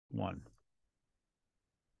One.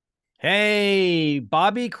 Hey,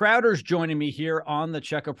 Bobby Crowder's joining me here on the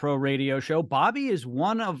Check a Pro radio show. Bobby is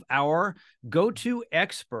one of our go-to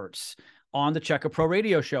experts on the Check a Pro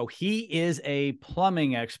radio show. He is a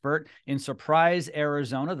plumbing expert in Surprise,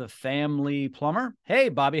 Arizona, the family plumber. Hey,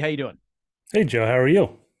 Bobby, how you doing? Hey, Joe, how are you?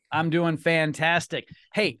 I'm doing fantastic.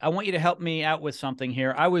 Hey, I want you to help me out with something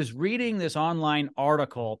here. I was reading this online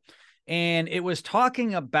article, and it was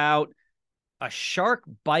talking about a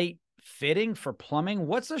SharkBite fitting for plumbing.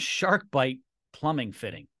 What's a SharkBite plumbing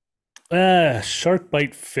fitting?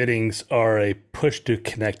 SharkBite fittings are a push to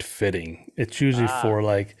connect fitting. It's usually Ah, for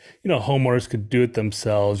homeowners could do it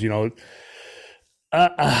themselves. I'm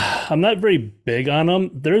not very big on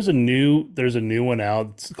them. There's a new one out.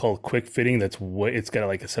 It's called Quick Fitting. It's got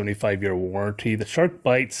like a 75-year warranty. The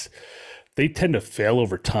SharkBites, they tend to fail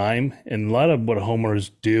over time, and a lot of what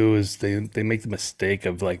homeowners do is they make the mistake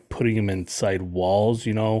of like putting them inside walls,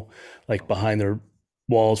 like behind their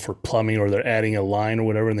walls for plumbing, or they're adding a line or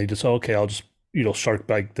whatever, and they just, okay, I'll just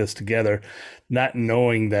SharkBite this together, not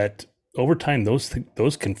knowing that over time those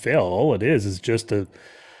can fail. All it is just a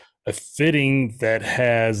fitting that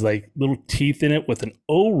has like little teeth in it with an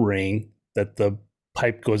O-ring that the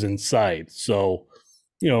pipe goes inside. So,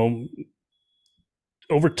 you know,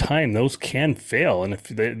 over time those can fail, and if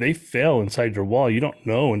they fail inside your wall, you don't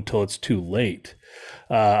know until it's too late.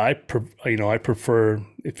 I prefer,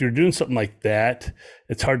 if you're doing something like that,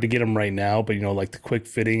 it's hard to get them right now, but like the quick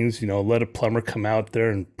fittings, let a plumber come out there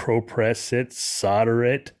and pro press it, solder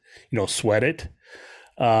it, sweat it.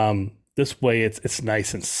 This way it's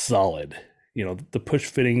nice and solid. The push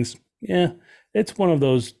fittings, yeah, it's one of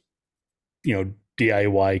those,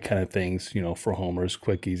 DIY kind of things, for homers,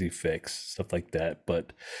 quick, easy fix, stuff like that.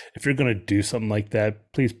 But if you're going to do something like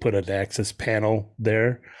that, please put an access panel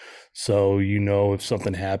there. So, if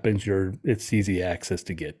something happens, it's easy access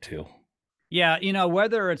to get to. yeah.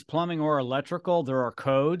 Whether it's plumbing or electrical, there are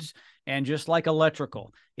codes. And just like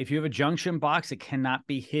electrical, if you have a junction box, it cannot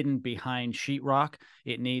be hidden behind sheetrock.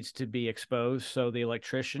 It needs to be exposed so the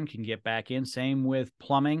electrician can get back in. Same with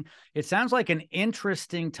plumbing. It sounds like an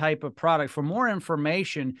interesting type of product. For more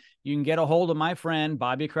information, you can get a hold of my friend,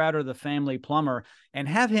 Bobby Crowder, the family plumber, and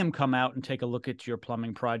have him come out and take a look at your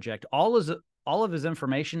plumbing project. All of his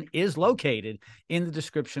information is located in the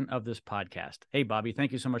description of this podcast. Hey, Bobby,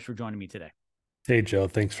 thank you so much for joining me today. Hey, Joe,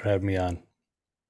 thanks for having me on.